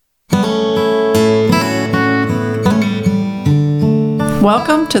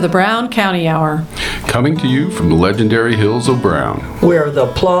Welcome to the Brown County Hour. Coming to you from the legendary hills of Brown, where the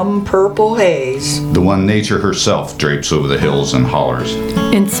plum purple haze, the one nature herself drapes over the hills and hollers,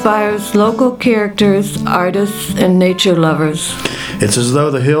 inspires local characters, artists, and nature lovers. It's as though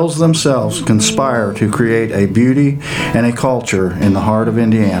the hills themselves conspire to create a beauty and a culture in the heart of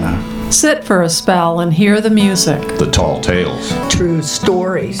Indiana. Sit for a spell and hear the music, the tall tales, true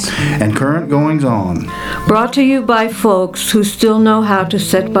stories, and current goings-on. Brought to you by folks who still know how to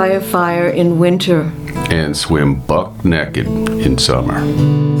sit by a fire in winter and swim buck naked in summer.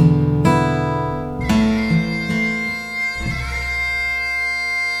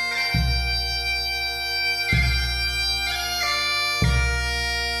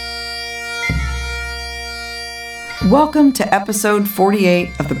 Welcome to episode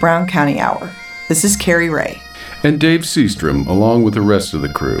 48 of the Brown County Hour. This is Cari Ray. And Dave Seastrom, along with the rest of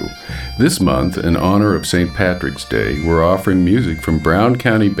the crew. This month, in honor of St. Patrick's Day, we're offering music from Brown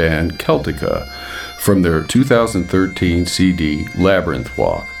County band Celtica from their 2013 CD, Labyrinth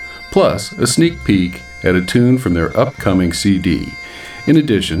Walk, plus a sneak peek at a tune from their upcoming CD. In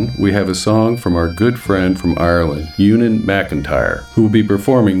addition, we have a song from our good friend from Ireland, Ewan McIntyre, who will be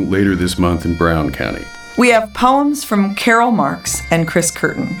performing later this month in Brown County. We have poems from Carol Marks and Chris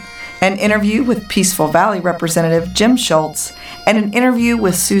Curtin, an interview with Peaceful Valley Representative Jim Schultz, and an interview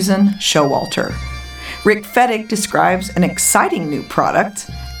with Susan Showalter. Rick Fettig describes an exciting new product,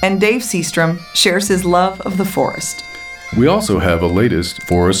 and Dave Seastrom shares his love of the forest. We also have a latest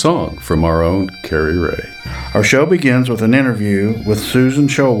for a song from our own Cari Ray. Our show begins with an interview with Susan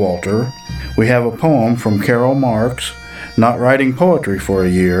Showalter. We have a poem from Carol Marks, Not Writing Poetry for a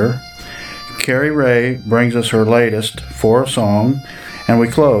Year. Cari Ray brings us her latest for a song, and we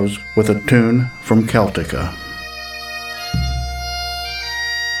close with a tune from Celtica.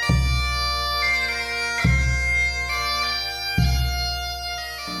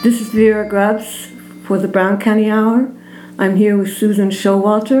 This is Vera Grubbs for the Brown County Hour. I'm here with Susan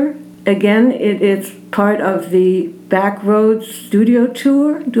Showalter. Again, it is part of the Backroads Studio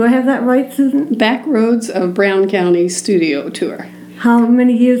Tour. Do I have that right, Susan? Backroads of Brown County Studio Tour. How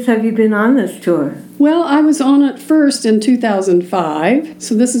many years have you been on this tour? Well, I was on it first in 2005,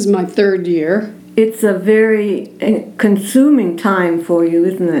 so this is my third year. It's a very consuming time for you,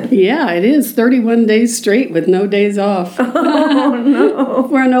 isn't it? Yeah, it is. 31 days straight with no days off. Oh, no.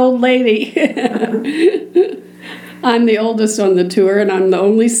 For an old lady. I'm the oldest on the tour, and I'm the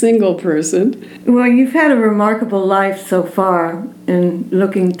only single person. Well, you've had a remarkable life so far, and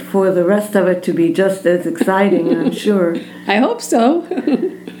looking for the rest of it to be just as exciting, I'm sure. I hope so.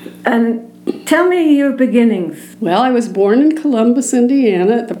 And tell me your beginnings. Well, I was born in Columbus,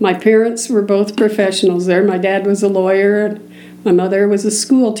 Indiana. My parents were both professionals there. My dad was a lawyer, and my mother was a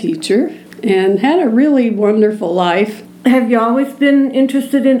school teacher, and had a really wonderful life. Have you always been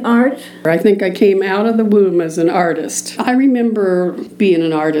interested in art? I think I came out of the womb as an artist. I remember being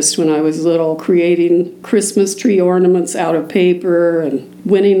an artist when I was little, creating Christmas tree ornaments out of paper and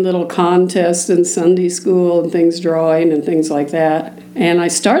winning little contests in Sunday school and things, drawing and things like that. And I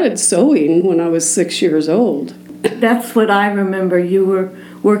started sewing when I was 6 years old. That's what I remember. You were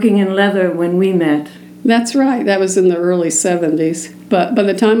working in leather when we met. That's right. That was in the early 70s. But by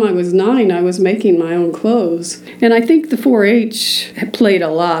the time I was 9, I was making my own clothes. And I think the 4-H played a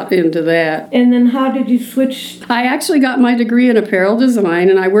lot into that. And then how did you switch? I actually got my degree in apparel design,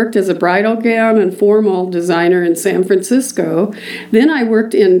 and I worked as a bridal gown and formal designer in San Francisco. Then I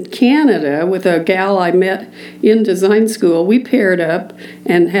worked in Canada with a gal I met in design school. We paired up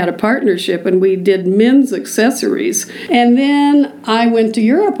and had a partnership, and we did men's accessories. And then I went to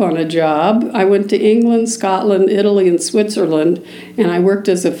Europe on a job. I went to England, Scotland, Italy, and Switzerland. And I worked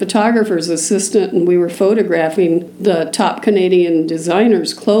as a photographer's assistant, and we were photographing the top Canadian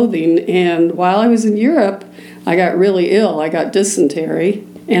designers' clothing. And while I was in Europe, I got really ill. I got dysentery.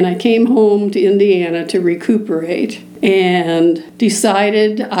 And I came home to Indiana to recuperate and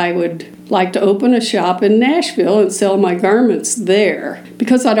decided I would like to open a shop in Nashville and sell my garments there,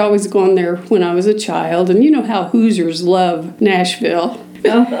 because I'd always gone there when I was a child. And you know how Hoosiers love Nashville.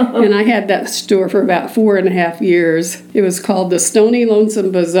 And I had that store for about 4.5 years. It was called the Stony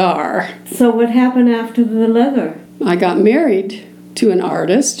Lonesome Bazaar. So what happened after the leather? I got married to an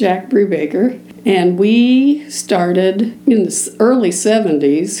artist, Jack Brubaker, and we started in the early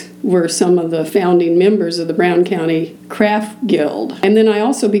 70s. Were some of the founding members of the Brown County Craft Guild. And then I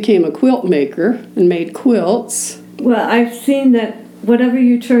also became a quilt maker and made quilts. Well, I've seen that whatever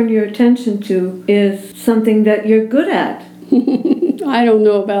you turn your attention to is something that you're good at. I don't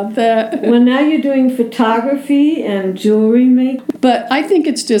know about that. Well, now you're doing photography and jewelry making. But I think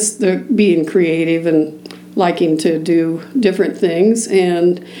it's just the being creative and liking to do different things.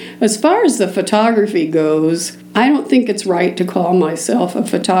 And as far as the photography goes, I don't think it's right to call myself a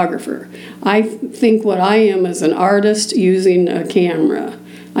photographer. I think what I am is an artist using a camera.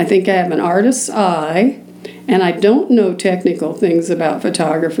 I think I have an artist's eye, and I don't know technical things about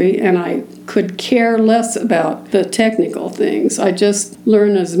photography, and I could care less about the technical things. I just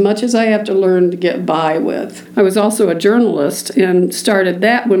learn as much as I have to learn to get by with. I was also a journalist and started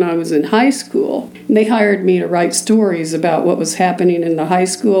that when I was in high school. And they hired me to write stories about what was happening in the high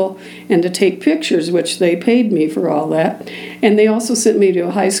school and to take pictures, which they paid me for all that. And they also sent me to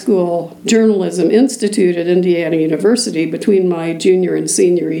a high school journalism institute at Indiana University between my junior and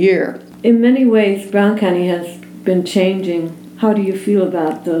senior year. In many ways, Brown County has been changing. How do you feel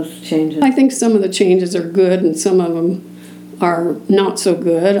about those changes? I think some of the changes are good and some of them are not so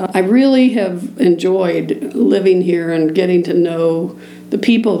good. I really have enjoyed living here and getting to know the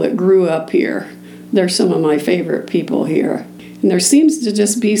people that grew up here. They're some of my favorite people here. And there seems to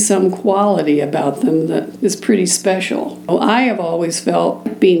just be some quality about them that is pretty special. I have always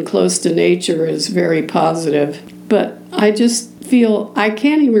felt being close to nature is very positive, but I just feel I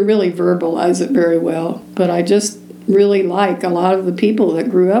can't even really verbalize it very well, but I just really like a lot of the people that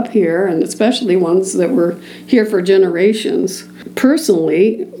grew up here, and especially ones that were here for generations.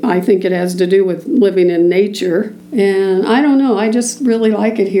 Personally, I think it has to do with living in nature, and I don't know, I just really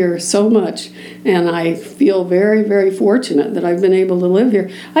like it here so much, and I feel very, very fortunate that I've been able to live here.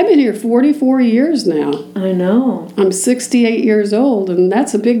 I've been here 44 years now. I know. I'm 68 years old, and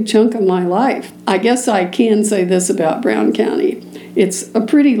that's a big chunk of my life. I guess I can say this about Brown County. It's a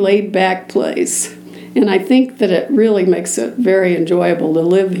pretty laid-back place. And I think that it really makes it very enjoyable to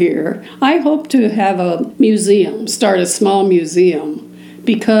live here. I hope to have a museum, start a small museum,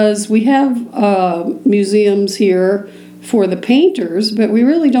 because we have museums here for the painters, but we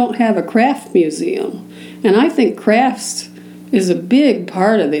really don't have a craft museum. And I think crafts is a big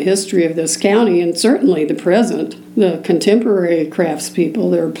part of the history of this county, and certainly the present. The contemporary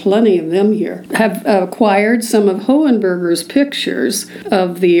craftspeople, there are plenty of them here, have acquired some of Hohenberger's pictures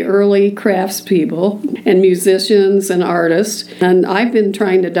of the early craftspeople and musicians and artists. And I've been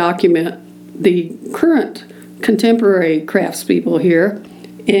trying to document the current contemporary craftspeople here.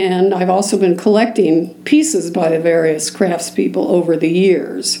 And I've also been collecting pieces by the various craftspeople over the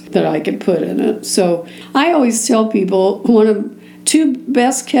years that I could put in it. So I always tell people one of two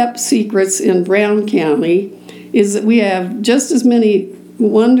best kept secrets in Brown County is that we have just as many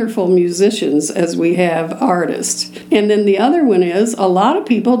wonderful musicians as we have artists. And then the other one is a lot of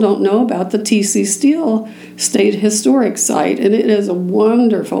people don't know about the T.C. Steele State Historic Site, and it is a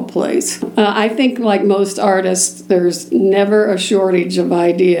wonderful place. I think, like most artists, there's never a shortage of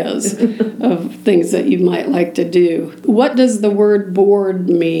ideas of things that you might like to do. What does the word bored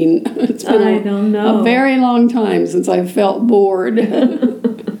mean? It's been I don't know. A very long time since I've felt bored.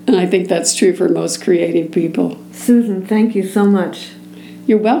 And I think that's true for most creative people. Susan, thank you so much.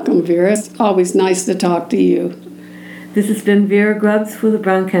 You're welcome, Vera. It's always nice to talk to you. This has been Vera Grubbs for the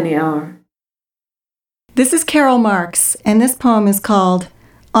Brown County Hour. This is Carol Marks, and this poem is called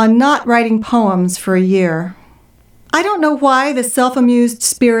On Not Writing Poems for a Year. I don't know why the self-amused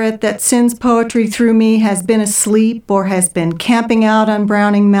spirit that sends poetry through me has been asleep or has been camping out on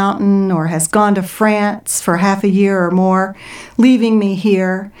Browning Mountain or has gone to France for half a year or more, leaving me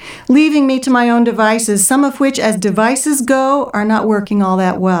here, leaving me to my own devices, some of which, as devices go, are not working all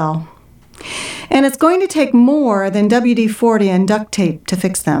that well. And it's going to take more than WD-40 and duct tape to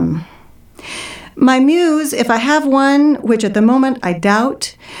fix them. My muse, if I have one, which at the moment I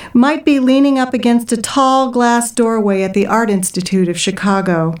doubt, might be leaning up against a tall glass doorway at the Art Institute of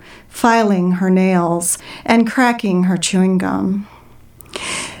Chicago, filing her nails and cracking her chewing gum.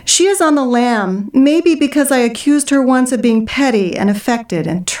 She is on the lam, maybe because I accused her once of being petty and affected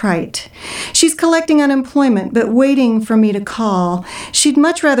and trite. She's collecting unemployment, but waiting for me to call. She'd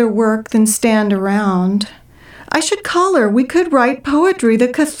much rather work than stand around. I should call her. We could write poetry, the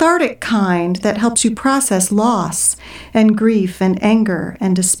cathartic kind that helps you process loss and grief and anger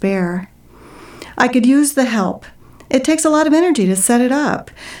and despair. I could use the help. It takes a lot of energy to set it up.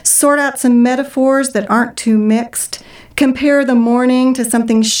 Sort out some metaphors that aren't too mixed. Compare the morning to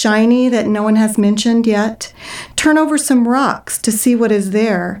something shiny that no one has mentioned yet. Turn over some rocks to see what is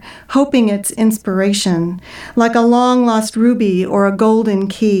there, hoping it's inspiration, like a long-lost ruby or a golden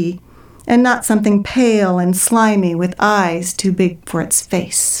key, and not something pale and slimy with eyes too big for its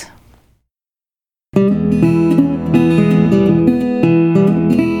face.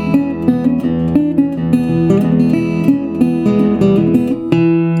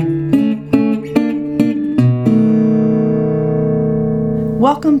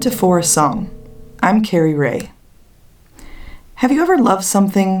 Welcome to For a Song. I'm Cari Ray. Have you ever loved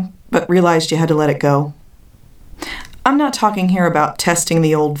something but realized you had to let it go? I'm not talking here about testing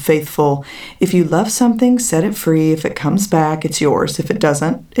the old faithful, if you love something, set it free. If it comes back, it's yours. If it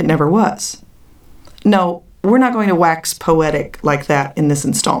doesn't, it never was. No, we're not going to wax poetic like that in this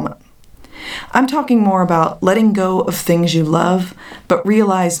installment. I'm talking more about letting go of things you love but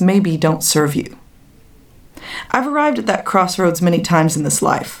realize maybe don't serve you. I've arrived at that crossroads many times in this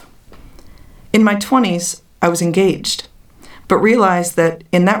life. In my 20s, I was engaged, but realized that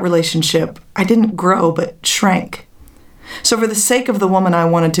in that relationship, I didn't grow but shrank. So for the sake of the woman I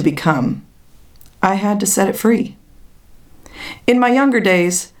wanted to become, I had to set it free. In my younger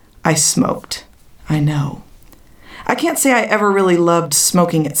days, I smoked. I know. I can't say I ever really loved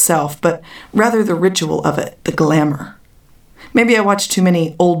smoking itself, but rather the ritual of it, the glamour. Maybe I watched too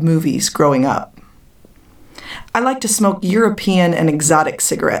many old movies growing up. I like to smoke European and exotic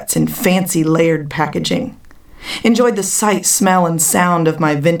cigarettes in fancy layered packaging. Enjoyed the sight, smell, and sound of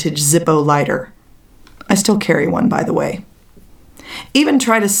my vintage Zippo lighter. I still carry one, by the way. Even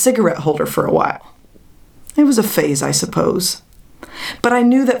tried a cigarette holder for a while. It was a phase, I suppose. But I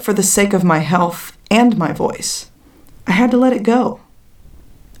knew that for the sake of my health and my voice, I had to let it go.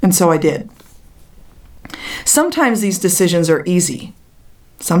 And so I did. Sometimes these decisions are easy.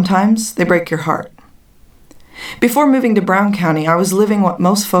 Sometimes they break your heart. Before moving to Brown County, I was living what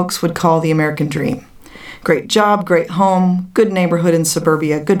most folks would call the American dream. Great job, great home, good neighborhood in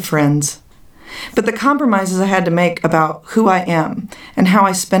suburbia, good friends. But the compromises I had to make about who I am and how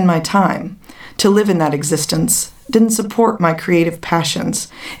I spend my time to live in that existence didn't support my creative passions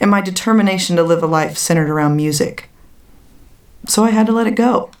and my determination to live a life centered around music. So I had to let it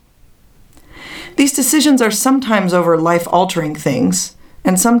go. These decisions are sometimes over life-altering things,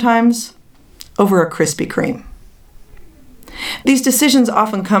 and sometimes over a Krispy Kreme. These decisions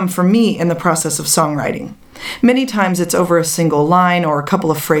often come for me in the process of songwriting. Many times it's over a single line or a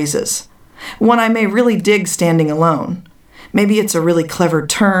couple of phrases. One I may really dig standing alone. Maybe it's a really clever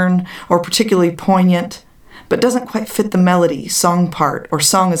turn or particularly poignant, but doesn't quite fit the melody, song part, or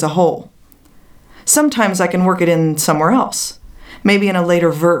song as a whole. Sometimes I can work it in somewhere else, maybe in a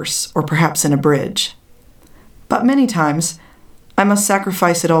later verse or perhaps in a bridge. But many times, I must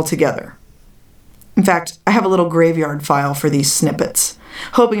sacrifice it altogether. In fact, I have a little graveyard file for these snippets,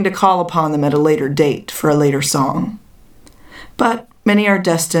 hoping to call upon them at a later date for a later song. But many are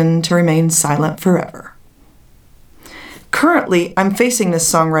destined to remain silent forever. Currently, I'm facing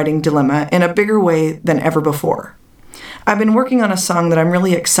this songwriting dilemma in a bigger way than ever before. I've been working on a song that I'm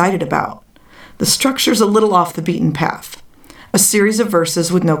really excited about. The structure's a little off the beaten path. A series of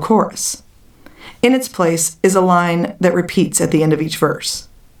verses with no chorus. In its place is a line that repeats at the end of each verse.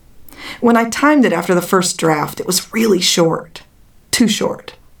 When I timed it after the first draft, it was really short. Too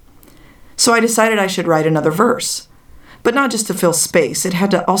short. So I decided I should write another verse. But not just to fill space, it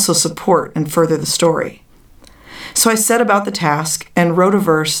had to also support and further the story. So I set about the task and wrote a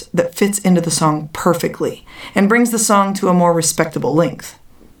verse that fits into the song perfectly and brings the song to a more respectable length.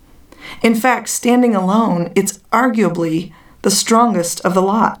 In fact, standing alone, it's arguably the strongest of the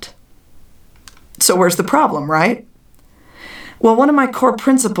lot. So where's the problem, right? Well, one of my core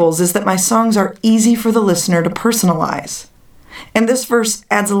principles is that my songs are easy for the listener to personalize. And this verse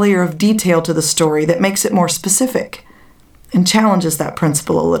adds a layer of detail to the story that makes it more specific and challenges that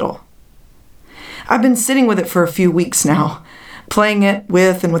principle a little. I've been sitting with it for a few weeks now, playing it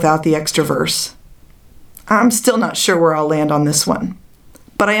with and without the extra verse. I'm still not sure where I'll land on this one,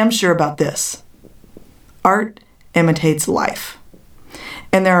 but I am sure about this. Art imitates life.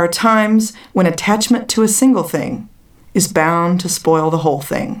 And there are times when attachment to a single thing is bound to spoil the whole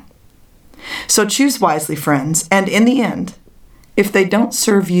thing. So choose wisely, friends, and in the end, if they don't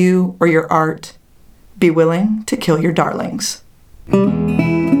serve you or your art, be willing to kill your darlings.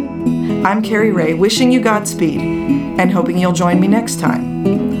 I'm Cari Ray, wishing you Godspeed and hoping you'll join me next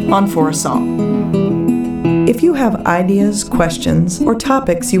time on For a Song. If you have ideas, questions, or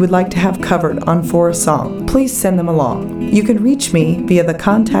topics you would like to have covered on For a Song, please send them along. You can reach me via the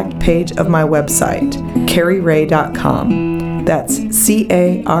contact page of my website, cariray.com. That's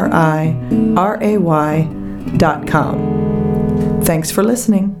CARIRAY.com. Thanks for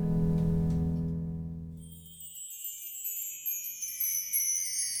listening.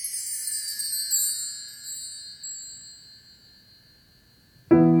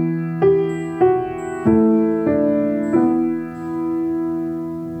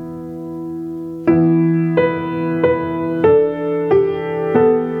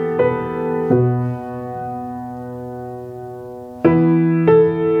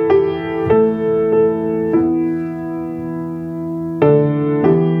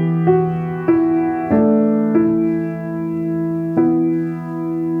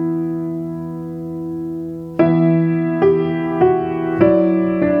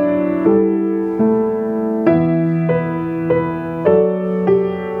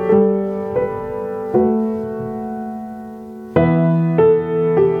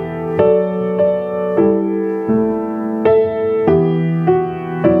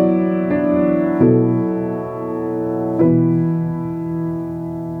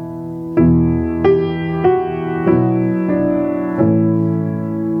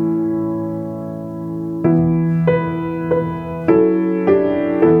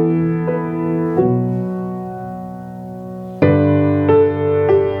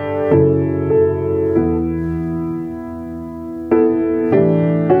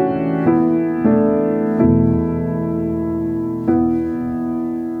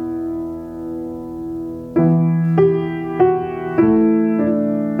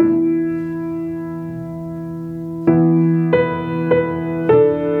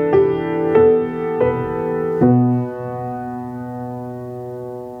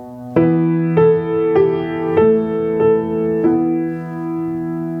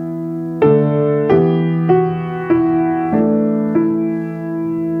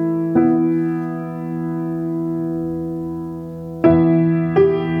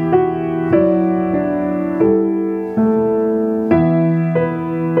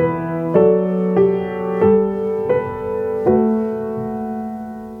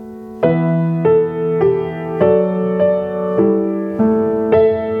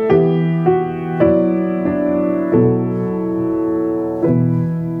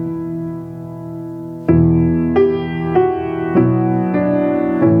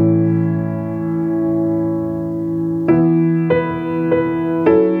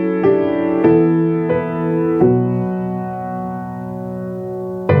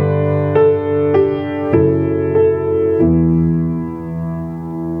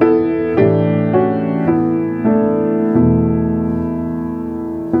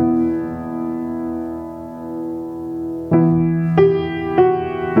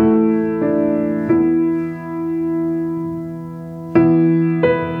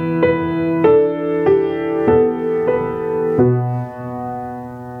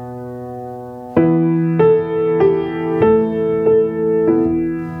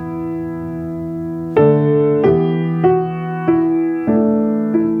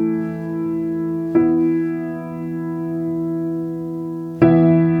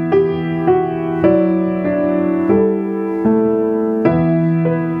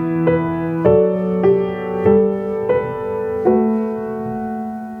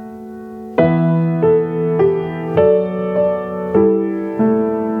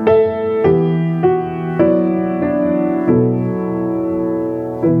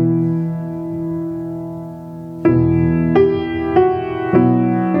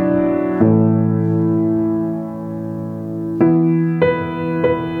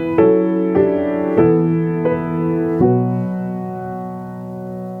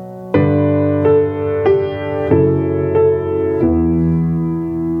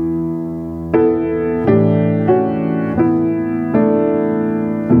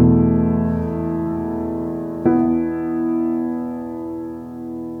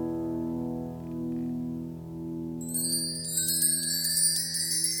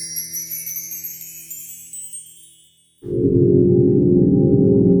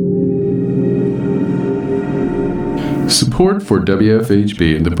 Support for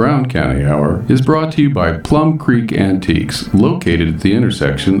WFHB and the Brown County Hour is brought to you by Plum Creek Antiques, located at the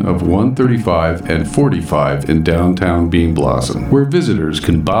intersection of 135 and 45 in downtown Bean Blossom, where visitors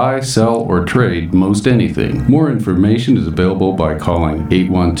can buy, sell, or trade most anything. More information is available by calling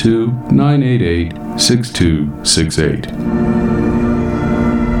 812-988-6268.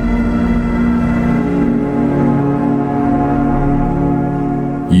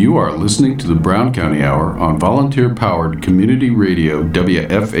 You are listening to the Brown County Hour on volunteer-powered community radio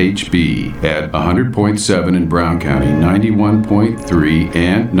WFHB at 100.7 in Brown County, 91.3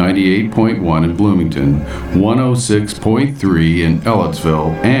 and 98.1 in Bloomington, 106.3 in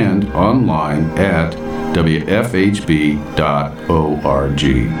Ellettsville, and online at wfhb.org.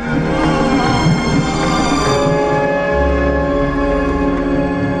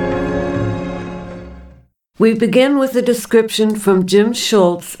 We begin with a description from Jim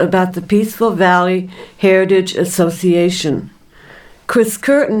Schultz about the Peaceful Valley Heritage Association. Chris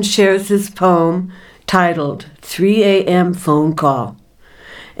Curtin shares his poem titled 3 a.m. Phone Call.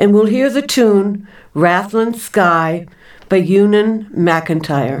 And we'll hear the tune Rathland Sky by Ewan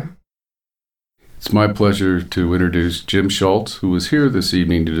McIntyre. It's my pleasure to introduce Jim Schultz, who is here this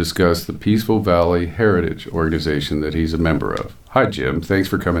evening to discuss the Peaceful Valley Heritage Organization that he's a member of. Hi, Jim. Thanks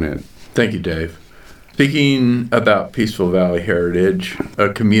for coming in. Thank you, Dave. Speaking about Peaceful Valley Heritage, a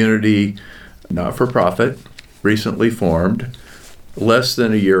community not-for-profit, recently formed, less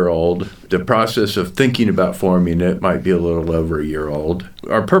than a year old. The process of thinking about forming it might be a little over a year old.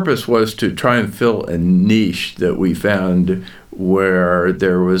 Our purpose was to try and fill a niche that we found where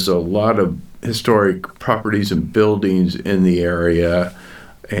there was a lot of historic properties and buildings in the area,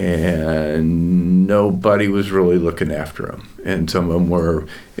 and nobody was really looking after them. And some of them were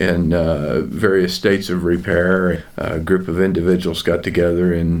in various states of repair. A group of individuals got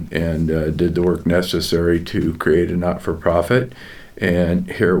together and did the work necessary to create a not-for-profit,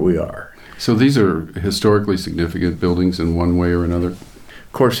 and here we are. So these are historically significant buildings in one way or another?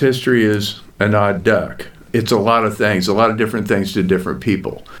 Of course, history is an odd duck. It's a lot of things, a lot of different things to different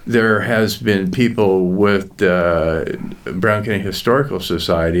people. There has been people with the Brown County Historical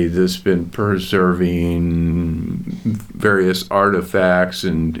Society that's been preserving various artifacts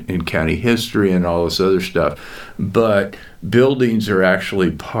in county history and all this other stuff. But buildings are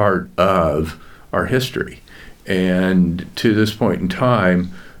actually part of our history. And to this point in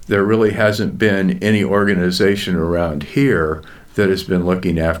time, there really hasn't been any organization around here that has been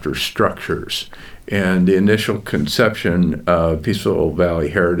looking after structures. And the initial conception of Peaceful Valley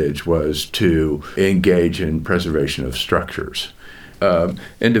Heritage was to engage in preservation of structures.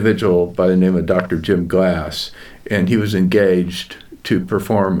 Individual by the name of Dr. Jim Glass, and he was engaged to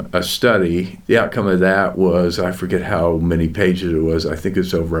perform a study. The outcome of that was, I forget how many pages it was, I think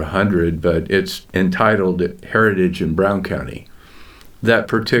it's over 100, but it's entitled Heritage in Brown County. That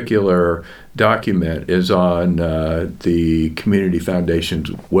particular document is on the Community Foundation's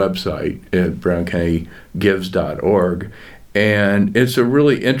website at browncountygives.org, and it's a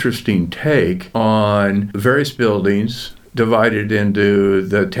really interesting take on various buildings divided into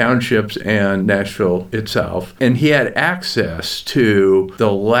the townships and Nashville itself. And he had access to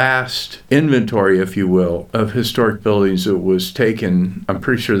the last inventory, if you will, of historic buildings that was taken. I'm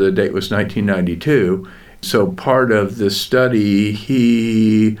pretty sure the date was 1992. So part of the study,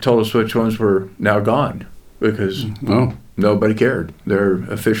 he told us which ones were now gone because nobody cared. They're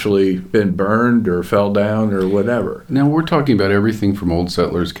officially been burned or fell down or whatever. Now, we're talking about everything from old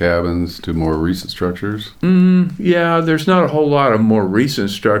settlers' cabins to more recent structures? Yeah, there's not a whole lot of more recent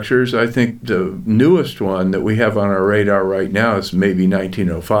structures. I think the newest one that we have on our radar right now is maybe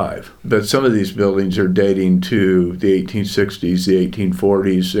 1905. But some of these buildings are dating to the 1860s, the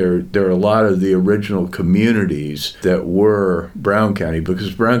 1840s. There are a lot of the original communities that were Brown County,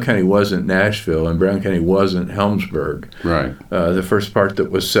 because Brown County wasn't Nashville and Brown County wasn't Helmsburg. Right. The first part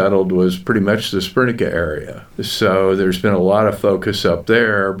that was settled was pretty much the Celtica area. So there's been a lot of focus up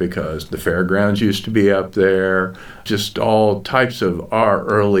there because the fairgrounds used to be up there. Just all types of our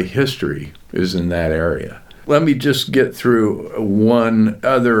early history is in that area. Let me just get through one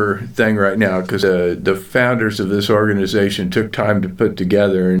other thing right now, because the founders of this organization took time to put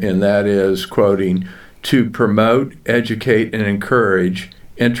together, and that is, quoting, to promote, educate, and encourage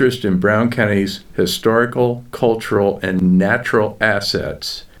interest in Brown County's historical, cultural, and natural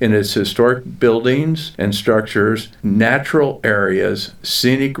assets in its historic buildings and structures, natural areas,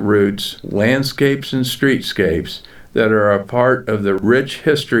 scenic routes, landscapes, and streetscapes that are a part of the rich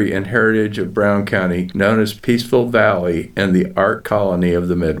history and heritage of Brown County, known as Peaceful Valley and the art colony of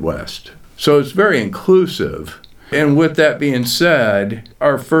the Midwest. So it's very inclusive. And with that being said,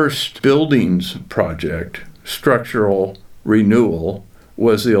 our first buildings project, structural renewal,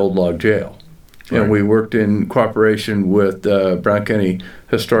 was the old log jail. Right. And we worked in cooperation with the Brown County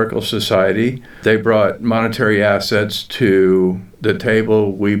Historical Society. They brought monetary assets to the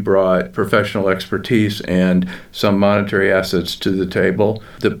table. We brought professional expertise and some monetary assets to the table.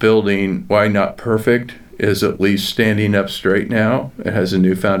 The building, while not perfect, is at least standing up straight now. It has a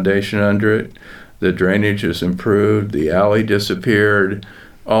new foundation under it. The drainage is improved. The alley disappeared.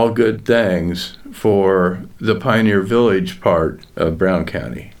 All good things for the Pioneer Village part of Brown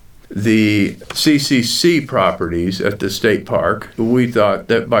County. The CCC properties at the state park, we thought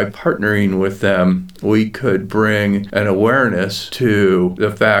that by partnering with them, we could bring an awareness to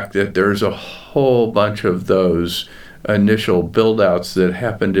the fact that there's a whole bunch of those initial build-outs that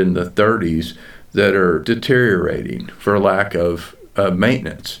happened in the 30s that are deteriorating for lack of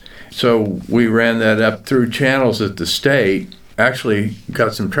maintenance. So we ran that up through channels at the state, actually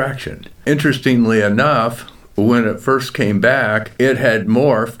got some traction. Interestingly enough, when it first came back, it had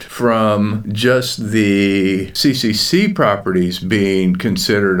morphed from just the CCC properties being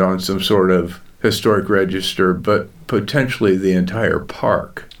considered on some sort of historic register, but potentially the entire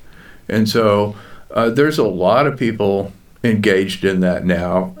park. And so there's a lot of people engaged in that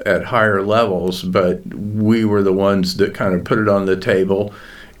now at higher levels, but we were the ones that kind of put it on the table.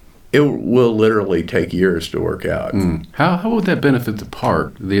 It will literally take years to work out. How would that benefit the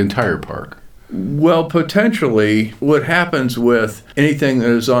park, the entire park? Well, potentially, what happens with anything that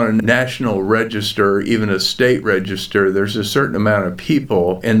is on a national register, even a state register, there's a certain amount of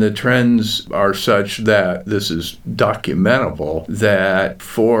people, and the trends are such that this is documentable, that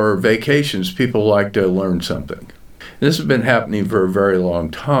for vacations, people like to learn something. This has been happening for a very long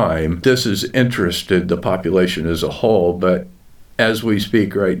time. This has interested the population as a whole, but as we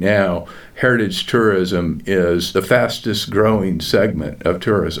speak right now, heritage tourism is the fastest growing segment of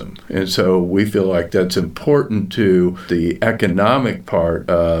tourism. And so we feel like that's important to the economic part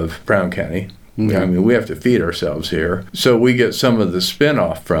of Brown County. Mm-hmm. I mean, we have to feed ourselves here. So we get some of the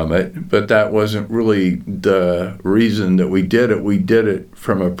spin-off from it, but that wasn't really the reason that we did it. We did it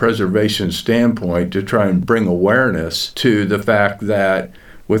from a preservation standpoint to try and bring awareness to the fact that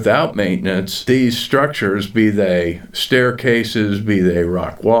without maintenance, these structures, be they staircases, be they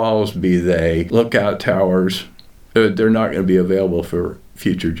rock walls, be they lookout towers, they're not going to be available for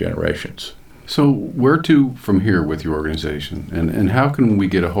future generations. So where to from here with your organization, and how can we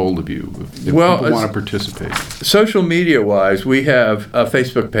get a hold of you if people want to participate? Social media-wise, we have a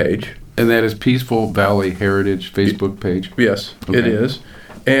Facebook page. And that is Peaceful Valley Heritage Facebook page? Yes, okay. It is.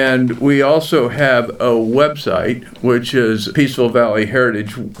 And we also have a website, which is Peaceful Valley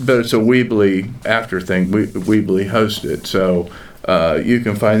Heritage, but it's a Weebly after thing. Weebly hosts it. So you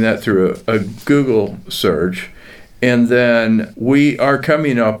can find that through a Google search. And then we are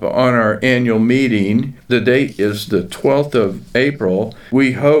coming up on our annual meeting. The date is the 12th of April.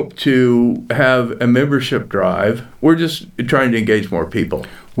 We hope to have a membership drive. We're just trying to engage more people.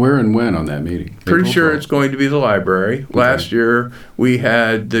 Where and when on that meeting? Pretty sure it's going to be the library. Okay. Last year, we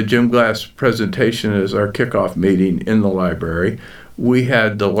had the Jim Glass presentation as our kickoff meeting in the library. We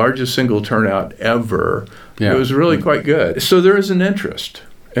had the largest single turnout ever. Yeah. It was really quite good. So there is an interest.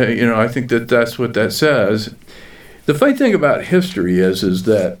 I think that's what that says. The funny thing about history is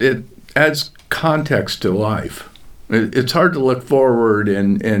that it adds context to life. It's hard to look forward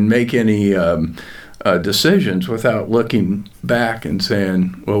and make any decisions without looking back and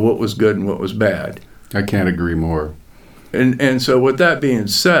saying, well, what was good and what was bad. I can't agree more. And so with that being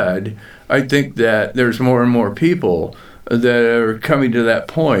said, I think that there's more and more people that are coming to that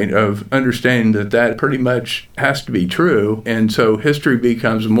point of understanding that pretty much has to be true. And so history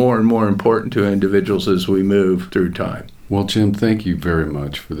becomes more and more important to individuals as we move through time. Well, Jim, thank you very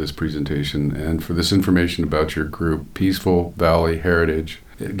much for this presentation and for this information about your group, Peaceful Valley Heritage.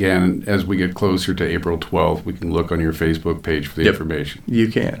 Again, as we get closer to April 12th, we can look on your Facebook page for the information. You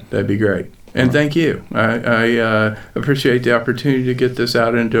can. That'd be great. And thank you. I appreciate the opportunity to get this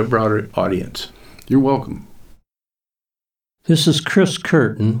out into a broader audience. You're welcome. This is Chris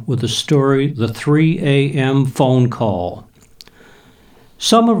Curtin with the story, The 3 a.m. Phone Call.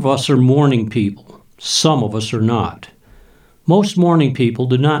 Some of us are morning people. Some of us are not. Most morning people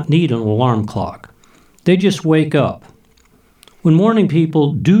do not need an alarm clock. They just wake up. When morning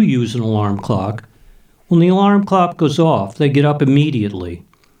people do use an alarm clock, when the alarm clock goes off, they get up immediately.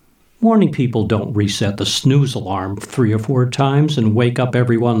 Morning people don't reset the snooze alarm 3 or 4 times and wake up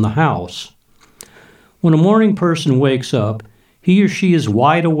everyone in the house. When a morning person wakes up, he or she is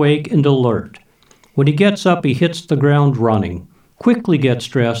wide awake and alert. When he gets up, he hits the ground running, quickly gets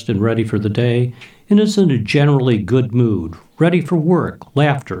dressed and ready for the day, and is in a generally good mood, ready for work,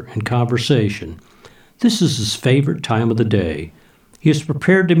 laughter, and conversation. This is his favorite time of the day. He is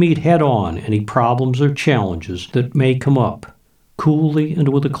prepared to meet head-on any problems or challenges that may come up, coolly and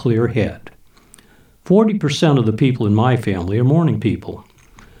with a clear head. 40% of the people in my family are morning people.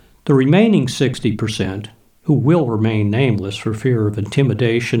 The remaining 60%, who will remain nameless for fear of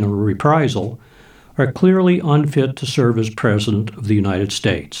intimidation or reprisal, are clearly unfit to serve as President of the United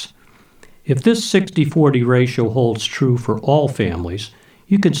States. If this 60-40 ratio holds true for all families,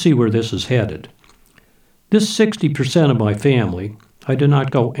 you can see where this is headed. This 60% of my family, I do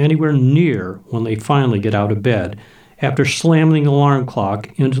not go anywhere near when they finally get out of bed after slamming the alarm clock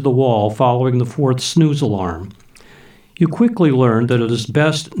into the wall following the 4th snooze alarm. You quickly learn that it is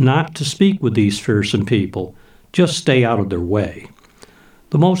best not to speak with these fearsome people. Just stay out of their way.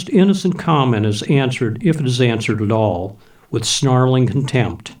 The most innocent comment is answered, if it is answered at all, with snarling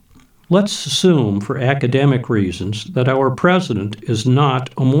contempt. Let's assume, for academic reasons, that our president is not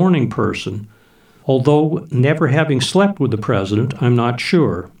a morning person, although never having slept with the president, I'm not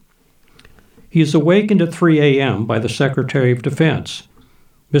sure. He is awakened at 3 a.m. by the Secretary of Defense.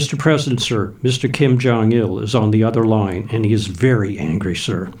 Mr. President, sir, Mr. Kim Jong-il is on the other line, and he is very angry,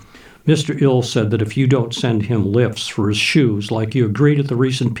 sir. Mr. Il said that if you don't send him lifts for his shoes like you agreed at the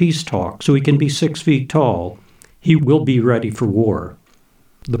recent peace talk so he can be 6 feet tall, he will be ready for war.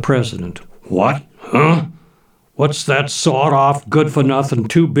 The President, what? Huh? What's that sawed-off, good-for-nothing,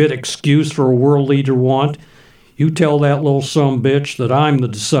 2-bit excuse for a world leader want? You tell that little sumbitch that I'm the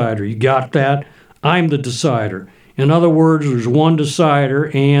decider. You got that? I'm the decider. In other words, there's one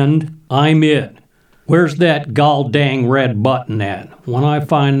decider, and I'm it. Where's that gall-dang red button at? When I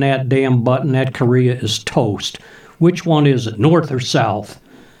find that damn button, that Korea is toast. Which one is it, north or south?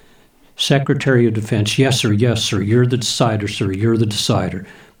 Secretary of Defense, yes, sir, you're the decider, sir, you're the decider.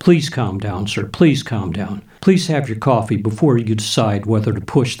 Please calm down, sir, please calm down. Please have your coffee before you decide whether to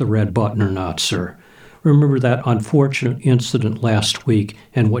push the red button or not, sir. Remember that unfortunate incident last week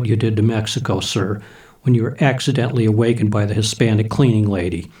and what you did to Mexico, sir, when you were accidentally awakened by the Hispanic cleaning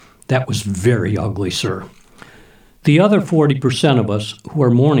lady. That was very ugly, sir. The other 40% of us who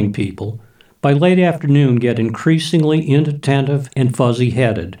are morning people, by late afternoon get increasingly inattentive and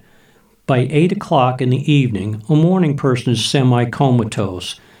fuzzy-headed. By 8 o'clock in the evening, a morning person is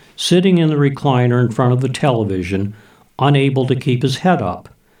semi-comatose, sitting in the recliner in front of the television, unable to keep his head up.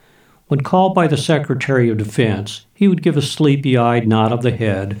 When called by the Secretary of Defense, he would give a sleepy-eyed nod of the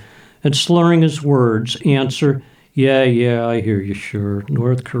head and, slurring his words, answer, Yeah, I hear you, sure.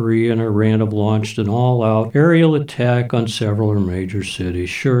 North Korea and Iran have launched an all-out aerial attack on several major cities.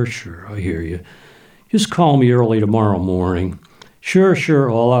 Sure, I hear you. Just call me early tomorrow morning.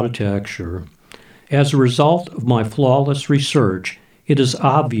 Sure, all-out attack, sure. As a result of my flawless research, it is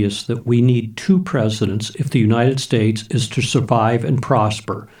obvious that we need 2 presidents if the United States is to survive and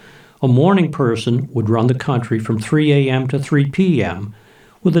prosper. A morning person would run the country from 3 a.m. to 3 p.m.,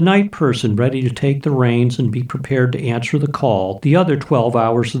 with a night person ready to take the reins and be prepared to answer the call the other 12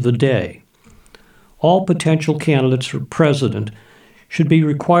 hours of the day. All potential candidates for president should be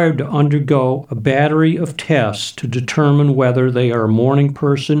required to undergo a battery of tests to determine whether they are a morning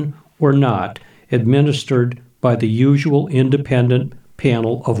person or not, administered by the usual independent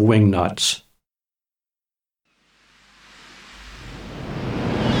panel of wingnuts.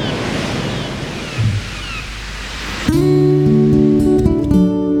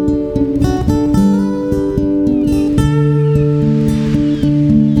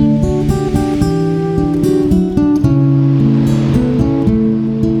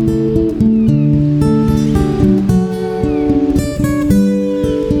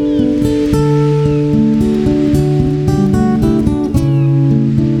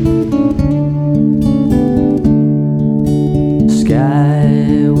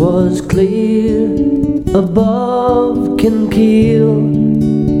 Above can peel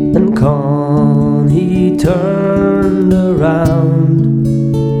Yukon he turned around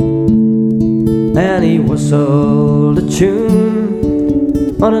and he whistled a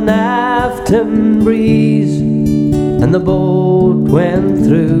tune on an afternoon breeze, and the boat went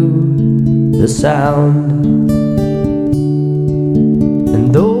through the sound.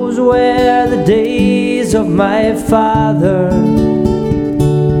 And those were the days of my father,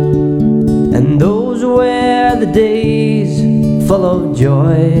 and those were the days full of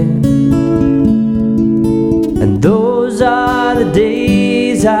joy, and those are the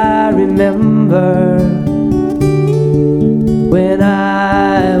days I remember when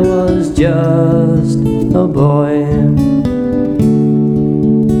I was just a boy.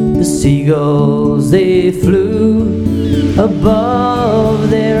 The seagulls, they flew above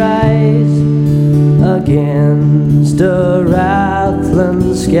their eyes against a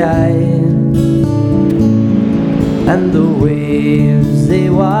rattling sky, and the waves, they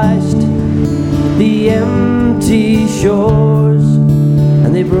washed the empty shores,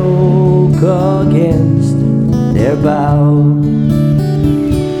 and they broke against their bow.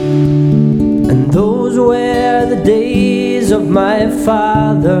 And those were the days of my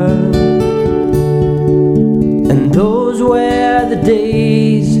father, and those were the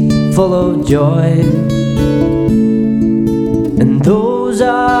days full of joy, and those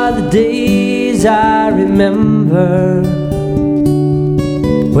are the days I remember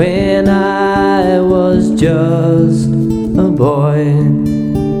when I was just a boy.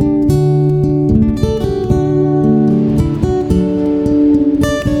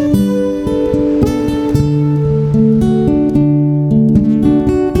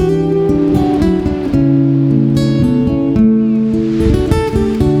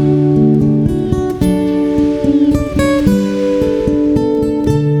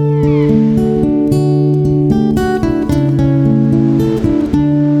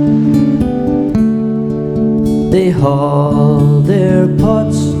 They haul their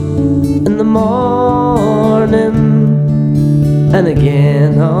pots in the morning, and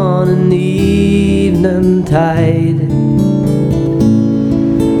again on an evening tide,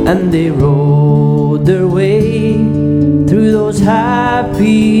 and they rode their way through those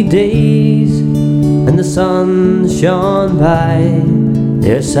happy days, and the sun shone by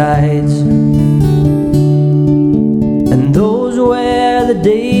their sides. And those were the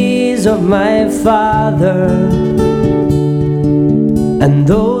days of my father, and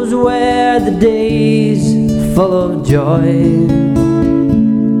those were the days full of joy,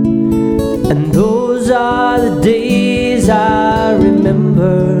 and those are the days I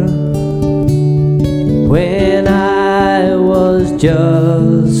remember when I was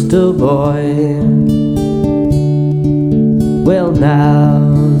just a boy. Well, now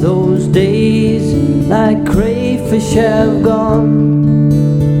those days like crayfish have gone,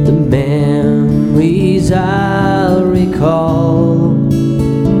 the memories I'll recall,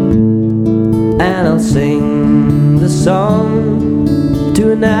 and I'll sing the song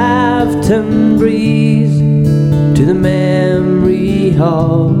to an afternoon breeze, to the memory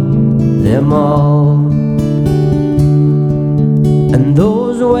of them all. And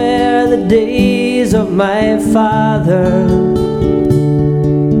those were the days of my father,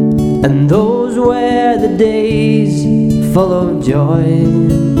 and those were the days full of joy,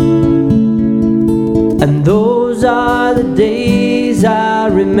 and those are the days I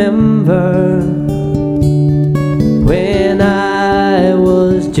remember when I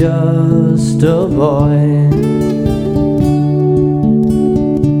was just a boy.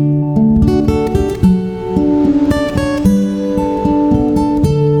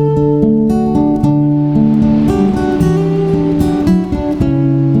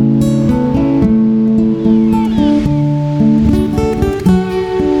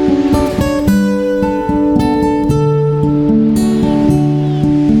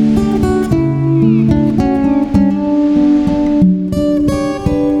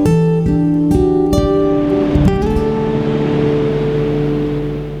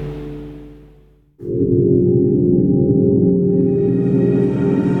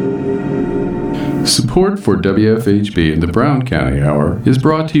 Support for WFHB in the Brown County Hour is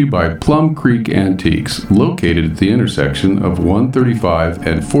brought to you by Plum Creek Antiques, located at the intersection of 135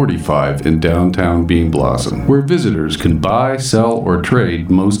 and 45 in downtown Bean Blossom, where visitors can buy, sell, or trade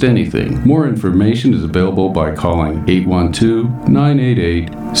most anything. More information is available by calling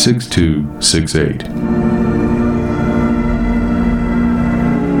 812-988-6268.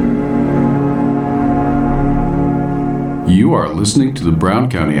 You are listening to the Brown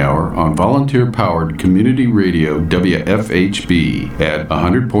County Hour on volunteer-powered community radio WFHB at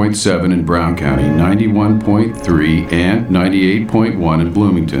 100.7 in Brown County, 91.3 and 98.1 in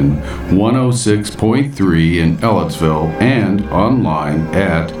Bloomington, 106.3 in Ellettsville, and online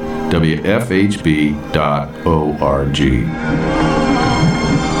at wfhb.org.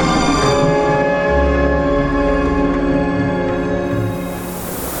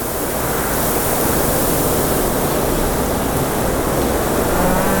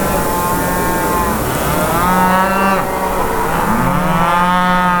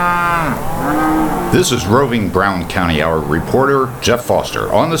 This is roving Brown County Hour reporter Jeff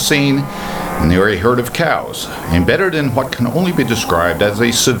Foster on the scene in the area herd of cows, embedded in what can only be described as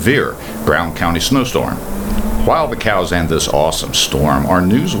a severe Brown County snowstorm. While the cows and this awesome storm are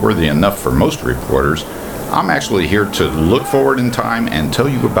newsworthy enough for most reporters, I'm actually here to look forward in time and tell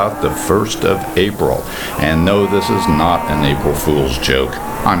you about the 1st of April. And no, this is not an April Fool's joke.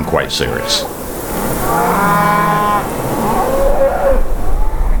 I'm quite serious.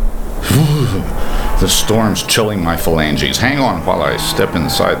 The storm's chilling my phalanges. Hang on while I step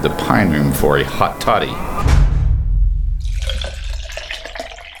inside the pine room for a hot toddy.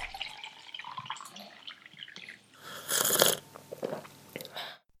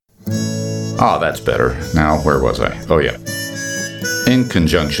 Ah, that's better. Now, where was I? Oh, yeah. In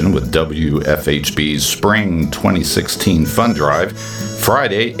conjunction with WFHB's Spring 2016 Fund Drive,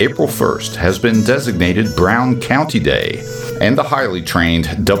 Friday, April 1st, has been designated Brown County Day, and the highly trained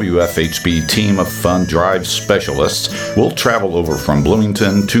WFHB team of Fund Drive specialists will travel over from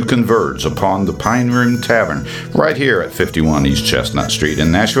Bloomington to converge upon the Pine Room Tavern right here at 51 East Chestnut Street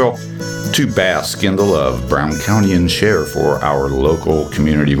in Nashville to bask in the love Brown Countyans share for our local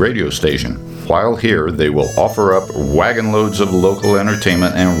community radio station. While here, they will offer up wagon loads of local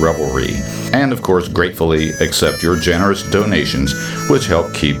entertainment and revelry, and of course gratefully accept your generous donations, which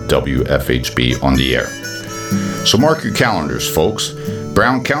help keep WFHB on the air. So mark your calendars, folks.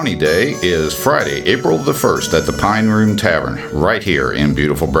 Brown County Day is Friday, April the 1st at the Pine Room Tavern, right here in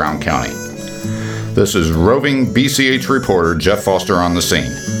beautiful Brown County. This is roving BCH reporter Jeff Foster on the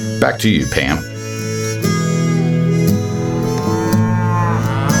scene. Back to you, Pam.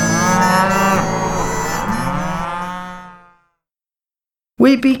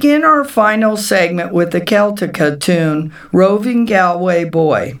 We begin our final segment with the Celtica tune, Roving Galway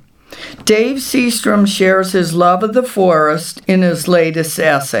Boy. Dave Seastrom shares his love of the forest in his latest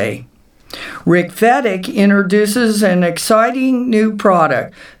essay. Rick Fettig introduces an exciting new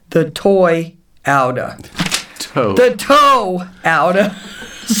product, the Toy Outa. The Toe Outa.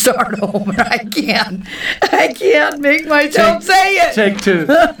 Start over. I can't make myself say it. Take 2.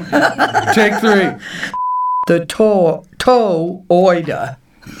 Take 3. The toe oida.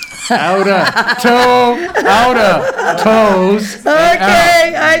 Outa. Toes.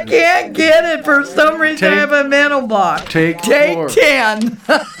 Okay, I can't get it. For some reason I have a mental block. Take 10.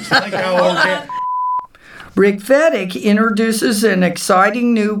 Rick Fettig introduces an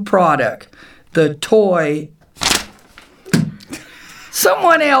exciting new product, the toy.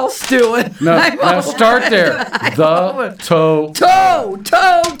 Someone else do it. No, now start there. The toe. Toe.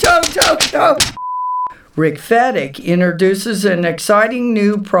 Rick Fettig introduces an exciting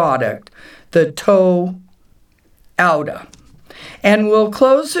new product, the Toe Outa. And we'll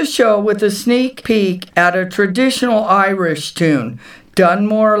close the show with a sneak peek at a traditional Irish tune,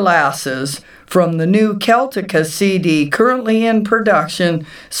 Dunmore Lasses, from the new Celtica CD currently in production,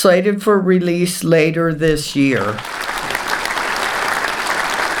 slated for release later this year.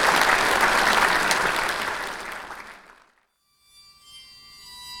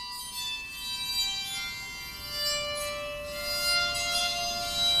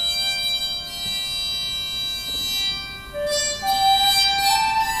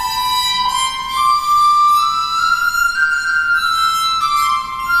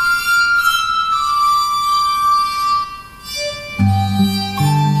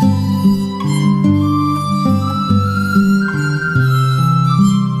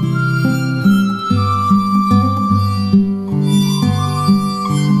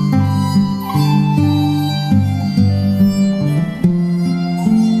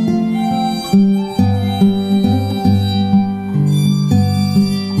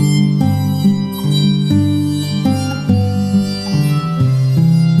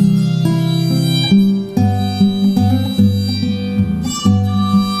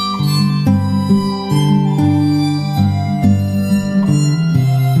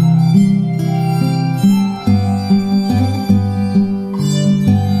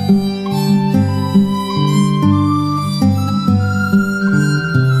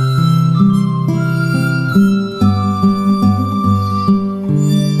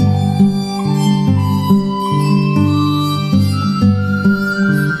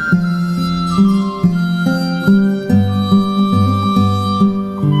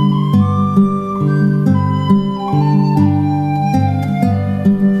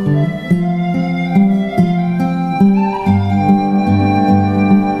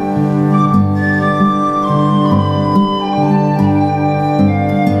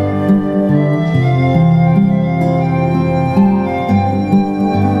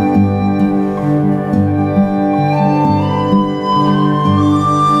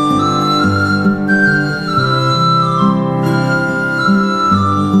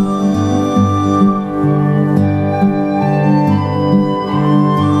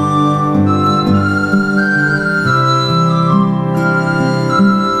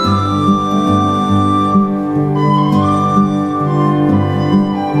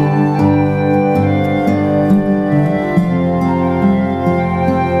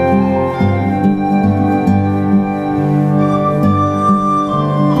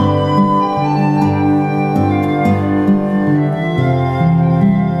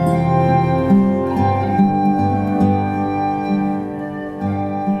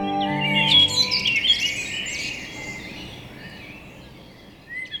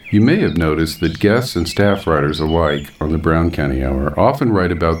 You may have noticed that guests and staff writers alike on the Brown County Hour often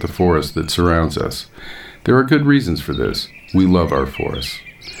write about the forest that surrounds us. There are good reasons for this. We love our forests.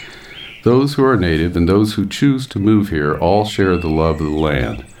 Those who are native and those who choose to move here all share the love of the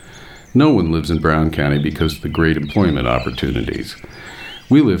land. No one lives in Brown County because of the great employment opportunities.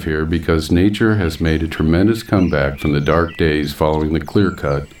 We live here because nature has made a tremendous comeback from the dark days following the clear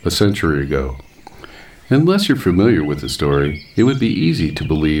cut a century ago. Unless you're familiar with the story, it would be easy to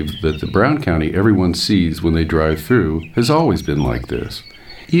believe that the Brown County everyone sees when they drive through has always been like this.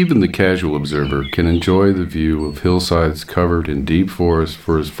 Even the casual observer can enjoy the view of hillsides covered in deep forest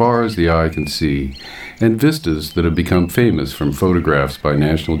for as far as the eye can see, and vistas that have become famous from photographs by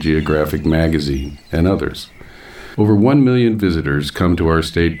National Geographic magazine and others. Over 1 million visitors come to our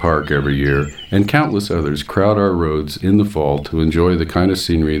state park every year, and countless others crowd our roads in the fall to enjoy the kind of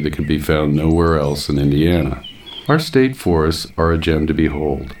scenery that can be found nowhere else in Indiana. Our state forests are a gem to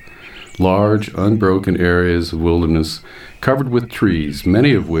behold. Large, unbroken areas of wilderness covered with trees,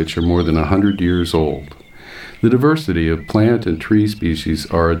 many of which are more than 100 years old. The diversity of plant and tree species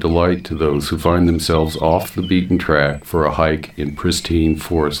are a delight to those who find themselves off the beaten track for a hike in pristine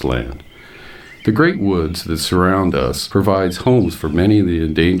forest land. The great woods that surround us provides homes for many of the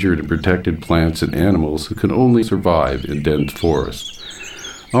endangered and protected plants and animals who can only survive in dense forests.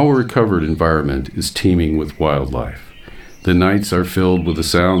 Our recovered environment is teeming with wildlife. The nights are filled with the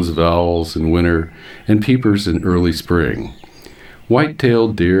sounds of owls in winter and peepers in early spring.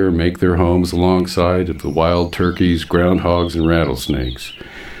 White-tailed deer make their homes alongside of the wild turkeys, groundhogs, and rattlesnakes.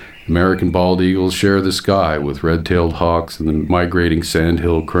 American bald eagles share the sky with red-tailed hawks and the migrating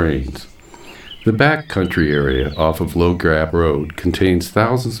sandhill cranes. The backcountry area off of Low Gap Road contains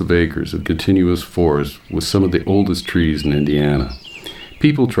thousands of acres of continuous forest with some of the oldest trees in Indiana.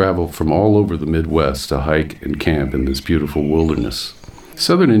 People travel from all over the Midwest to hike and camp in this beautiful wilderness.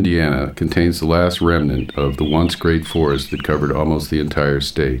 Southern Indiana contains the last remnant of the once great forest that covered almost the entire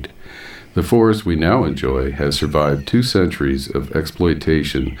state. The forest we now enjoy has survived 2 centuries of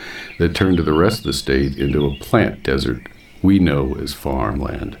exploitation that turned the rest of the state into a plant desert we know as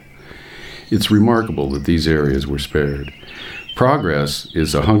farmland. It's remarkable that these areas were spared. Progress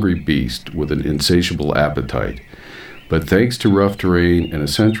is a hungry beast with an insatiable appetite, but thanks to rough terrain and a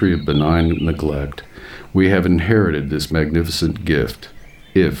century of benign neglect, we have inherited this magnificent gift,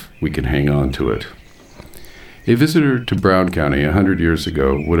 if we can hang on to it. A visitor to Brown County 100 years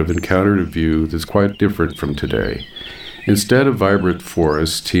ago would have encountered a view that's quite different from today. Instead of vibrant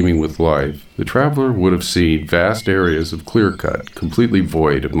forests teeming with life, the traveler would have seen vast areas of clear-cut, completely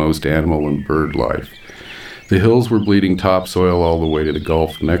void of most animal and bird life. The hills were bleeding topsoil all the way to the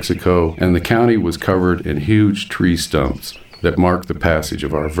Gulf of Mexico, and the county was covered in huge tree stumps that marked the passage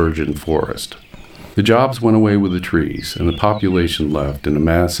of our virgin forest. The jobs went away with the trees, and the population left in a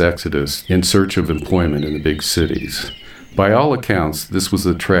mass exodus in search of employment in the big cities. By all accounts, this was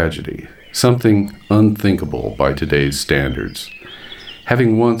a tragedy. Something unthinkable by today's standards.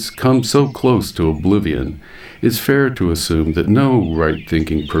 Having once come so close to oblivion, it's fair to assume that no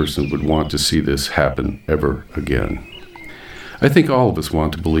right-thinking person would want to see this happen ever again. I think all of us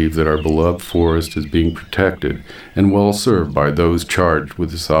want to believe that our beloved forest is being protected and well served by those charged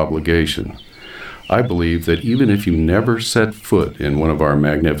with this obligation. I believe that even if you never set foot in one of our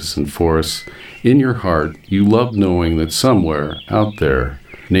magnificent forests, in your heart you love knowing that somewhere out there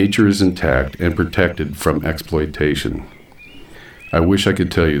nature is intact and protected from exploitation. I wish I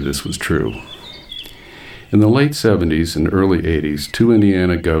could tell you this was true. In the late 70s and early 80s, 2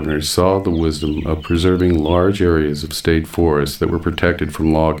 Indiana governors saw the wisdom of preserving large areas of state forests that were protected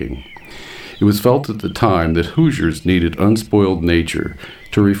from logging. It was felt at the time that Hoosiers needed unspoiled nature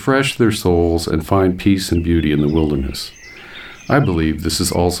to refresh their souls and find peace and beauty in the wilderness. I believe this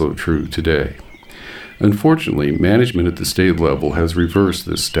is also true today. Unfortunately, management at the state level has reversed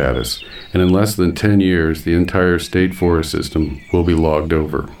this status, and in less than 10 years, the entire state forest system will be logged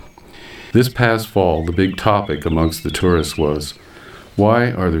over. This past fall, the big topic amongst the tourists was, why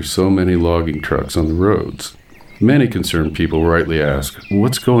are there so many logging trucks on the roads? Many concerned people rightly ask,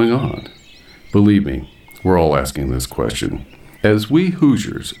 what's going on? Believe me, we're all asking this question. As we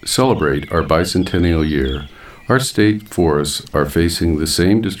Hoosiers celebrate our bicentennial year, our state forests are facing the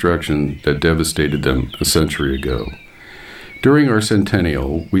same destruction that devastated them a century ago. During our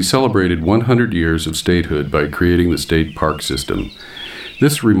centennial, we celebrated 100 years of statehood by creating the state park system.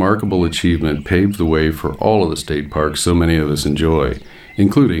 This remarkable achievement paved the way for all of the state parks so many of us enjoy,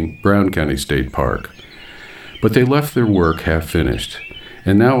 including Brown County State Park. But they left their work half-finished,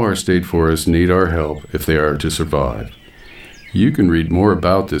 and now our state forests need our help if they are to survive. You can read more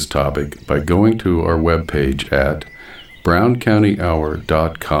about this topic by going to our webpage at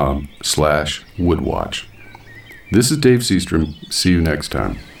browncountyhour.com/woodwatch. This is Dave Seastrom. See you next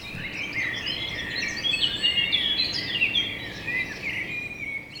time.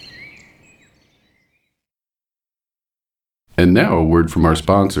 And now a word from our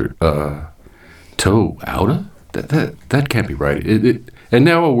sponsor. Toyota? That can't be right. And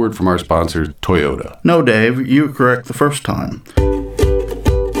now a word from our sponsor, Toyota. No, Dave, you were correct the first time.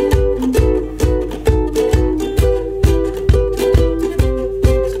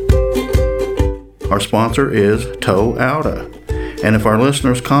 Our sponsor is Toyota. And if our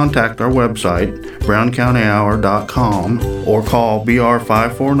listeners contact our website, browncountyhour.com, or call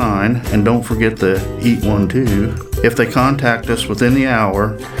BR549, and don't forget the Eat One Too, if they contact us within the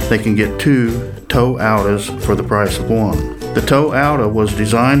hour, they can get 2 Toyotas for the price of 1. The Toyota was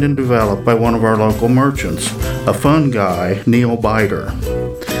designed and developed by one of our local merchants, a fun guy, Neil Biter.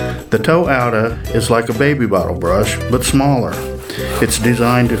 The Toyota is like a baby bottle brush, but smaller. It's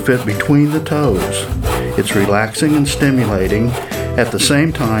designed to fit between the toes. It's relaxing and stimulating at the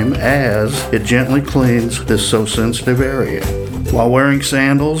same time as it gently cleans this so sensitive area. While wearing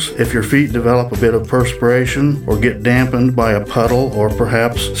sandals, if your feet develop a bit of perspiration or get dampened by a puddle or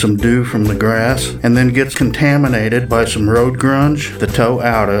perhaps some dew from the grass and then gets contaminated by some road grunge, the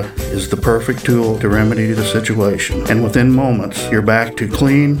Toyota is the perfect tool to remedy the situation. And within moments, you're back to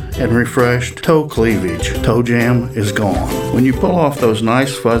clean and refreshed toe cleavage. Toe jam is gone. When you pull off those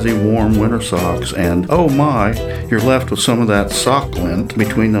nice fuzzy warm winter socks and, oh my, you're left with some of that sock lint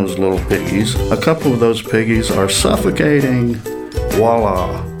between those little piggies. A couple of those piggies are suffocating.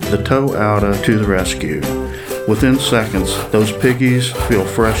 Voila, the Toyota to the rescue. Within seconds, those piggies feel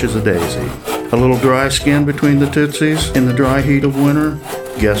fresh as a daisy. A little dry skin between the tootsies in the dry heat of winter?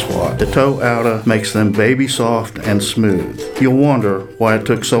 Guess what? The Toyota makes them baby soft and smooth. You'll wonder why it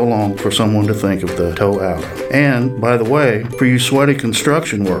took so long for someone to think of the Toyota. And, by the way, for you sweaty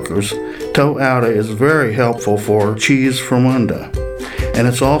construction workers, Toyota is very helpful for cheese from Munda. And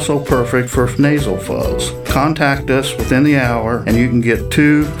it's also perfect for nasal fuzz. Contact us within the hour and you can get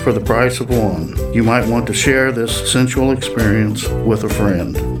 2 for the price of 1. You might want to share this sensual experience with a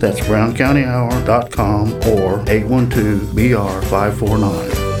friend. That's browncountyhour.com or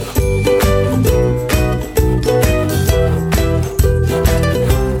 812-BR549.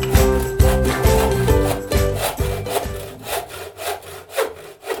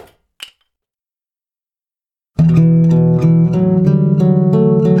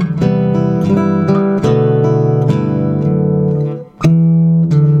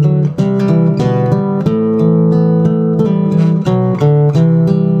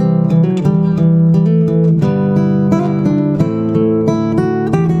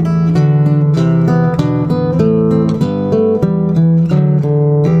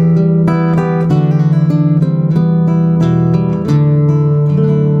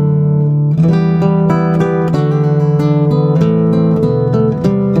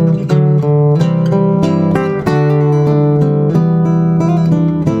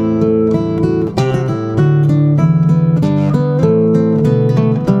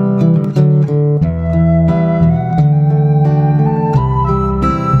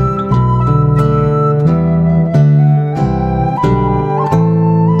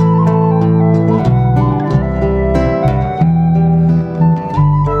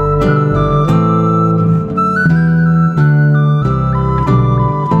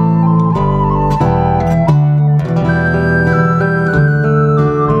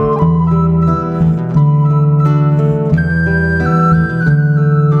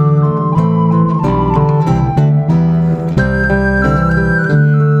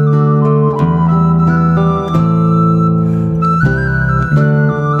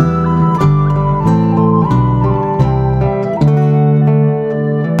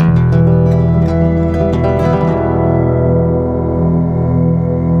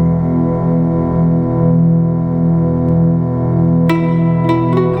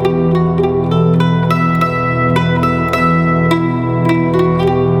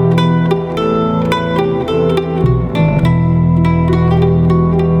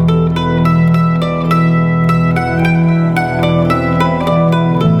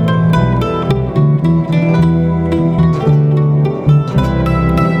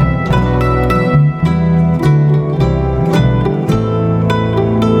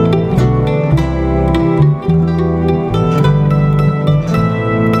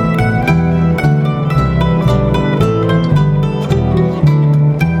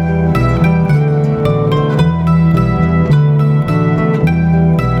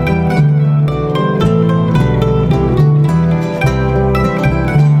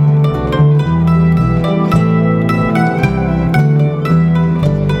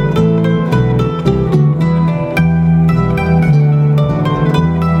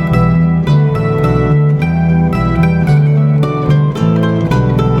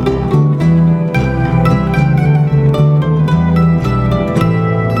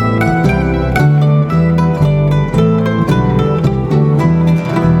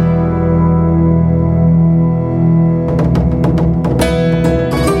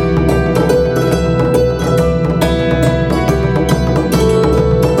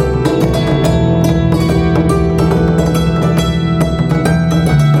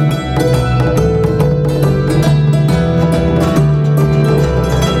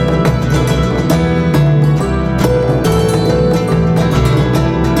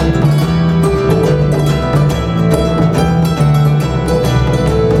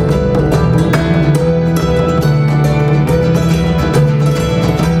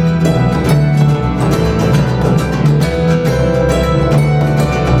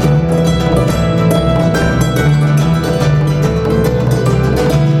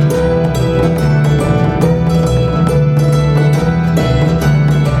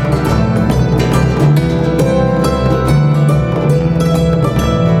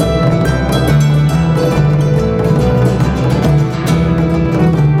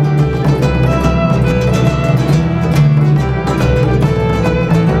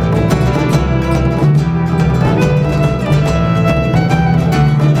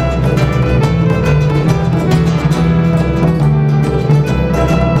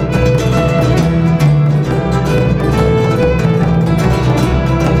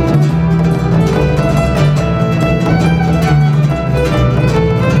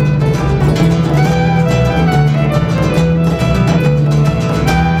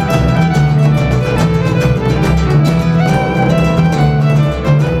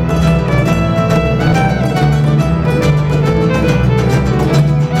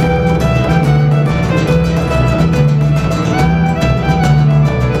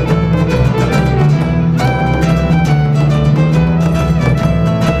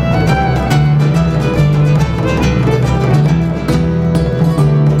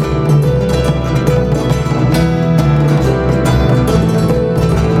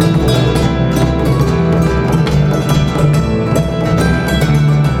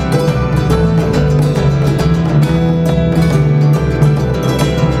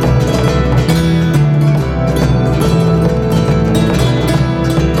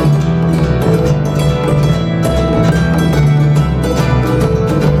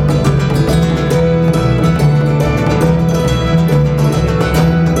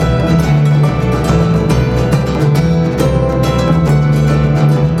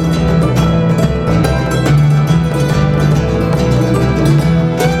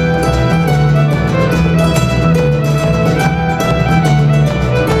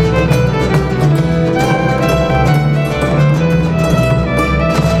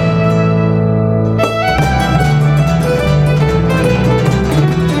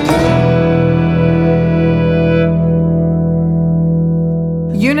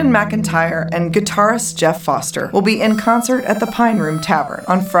 McIntyre and guitarist Jeff Foster will be in concert at the Pine Room Tavern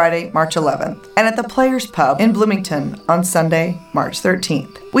on Friday, March 11th, and at the Players Pub in Bloomington on Sunday, March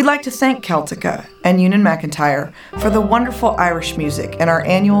 13th. We'd like to thank Celtica and Ewan McIntyre for the wonderful Irish music in our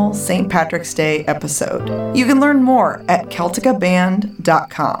annual St. Patrick's Day episode. You can learn more at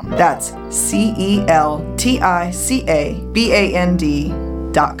celticaband.com. That's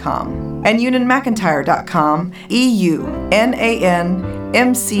CELTICABAND.com. And EwanMcIntyre.com,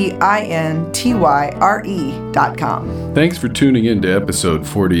 EUNANMCINTYRE.com. Thanks for tuning in to episode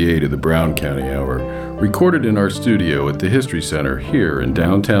 48 of the Brown County Hour, recorded in our studio at the History Center here in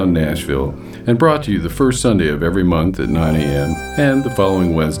downtown Nashville, and brought to you the first Sunday of every month at 9 a.m. and the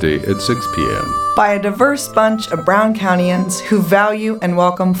following Wednesday at 6 p.m. by a diverse bunch of Brown Countyans who value and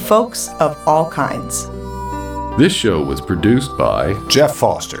welcome folks of all kinds. This show was produced by Jeff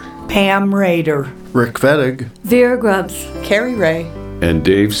Foster, Pam Raider, Rick Fettig, Vera Grubbs, Cari Ray, and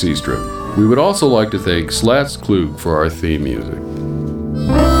Dave Seastrom. We would also like to thank Slats Klug for our theme music.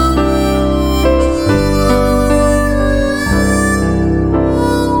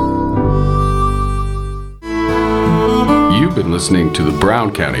 You've been listening to the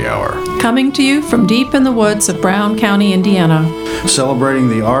Brown County Hour. Coming to you from deep in the woods of Brown County, Indiana. celebrating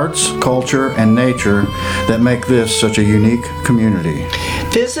the arts, culture, and nature that make this such a unique community.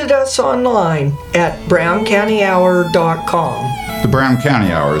 Visit us online at browncountyhour.com. The Brown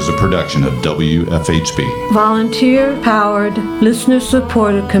County Hour is a production of WFHB. Volunteer-powered,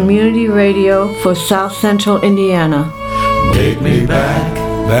 listener-supported community radio for South Central Indiana. Take me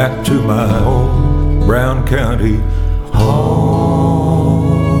back to my home, Brown County home.